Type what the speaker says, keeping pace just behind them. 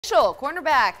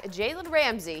Cornerback Jalen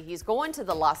Ramsey, he's going to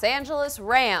the Los Angeles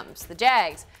Rams. The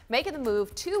Jags making the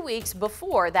move 2 weeks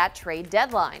before that trade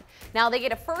deadline. Now they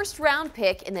get a first-round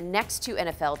pick in the next two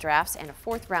NFL drafts and a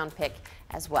fourth-round pick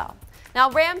as well. Now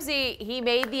Ramsey, he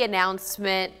made the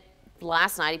announcement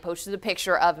last night. He posted a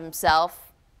picture of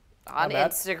himself on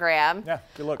Instagram. Yeah,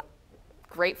 good look.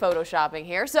 Great photoshopping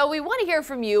here. So we want to hear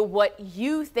from you what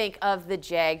you think of the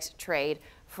Jags trade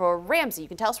for Ramsey. You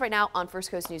can tell us right now on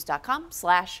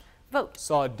firstcoastnews.com/vote.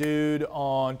 Saw a dude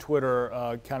on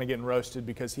Twitter kind of getting roasted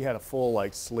because he had a full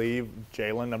sleeve,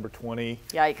 Jalen, number 20.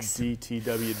 Yikes.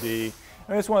 DTWD. I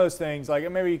mean, it's one of those things,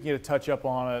 maybe you can get a touch up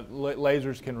on it.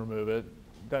 Lasers can remove it.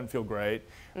 Doesn't feel great.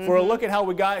 For a look at how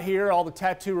we got here, all the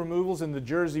tattoo removals and the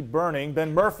jersey burning,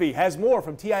 Ben Murphy has more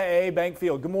from TIAA Bank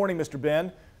Field. Good morning, Mr.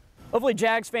 Ben. Hopefully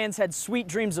Jags fans had sweet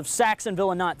dreams of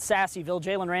Saxonville and not Sassyville.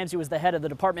 Jalen Ramsey was the head of the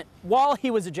department while he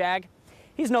was a Jag.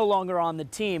 He's no longer on the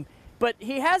team, but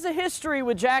he has a history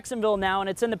with Jacksonville now, and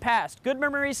it's in the past. Good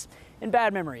memories and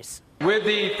bad memories. With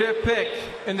the 5th pick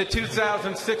in the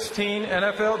 2016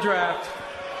 NFL Draft,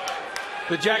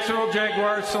 the Jacksonville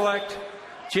Jaguars select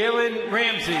Jalen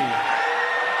Ramsey,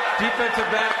 defensive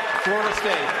back, Florida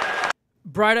State.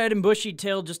 Bright-eyed and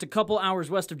bushy-tailed, just a couple hours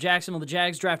west of Jacksonville, the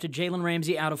Jags drafted Jalen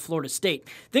Ramsey out of Florida State.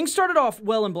 Things started off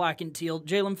well in black and teal.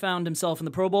 Jalen found himself in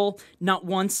the Pro Bowl not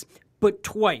once, but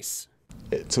twice.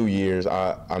 2 years,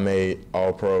 I made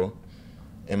All-Pro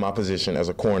in my position as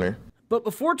a corner. But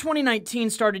before 2019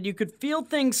 started, you could feel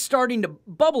things starting to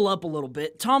bubble up a little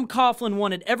bit. Tom Coughlin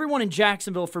wanted everyone in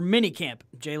Jacksonville for minicamp.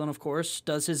 Jalen, of course,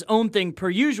 does his own thing per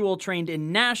usual, trained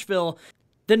in Nashville.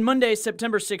 Then Monday,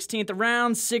 September 16th,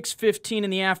 around 6:15 in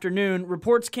the afternoon,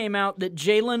 reports came out that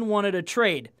Jalen wanted a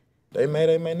trade. They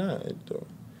may not.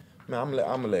 I'm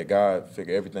gonna let God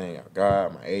figure everything out.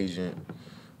 God, my agent,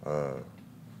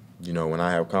 when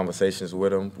I have conversations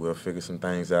with him, we'll figure some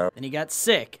things out. And he got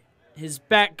sick. His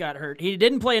back got hurt. He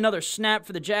didn't play another snap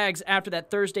for the Jags after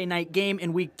that Thursday night game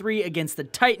in Week 3 against the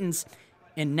Titans.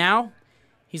 And now,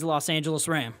 he's a Los Angeles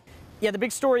Ram. Yeah, the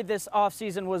big story this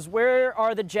offseason was where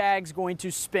are the Jags going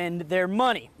to spend their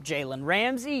money? Jalen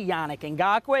Ramsey, Yannick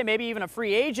Ngakoue, maybe even a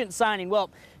free agent signing.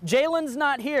 Well, Jalen's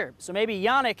not here, so maybe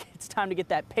Yannick, it's time to get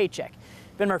that paycheck.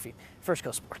 Ben Murphy, First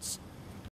Coast Sports.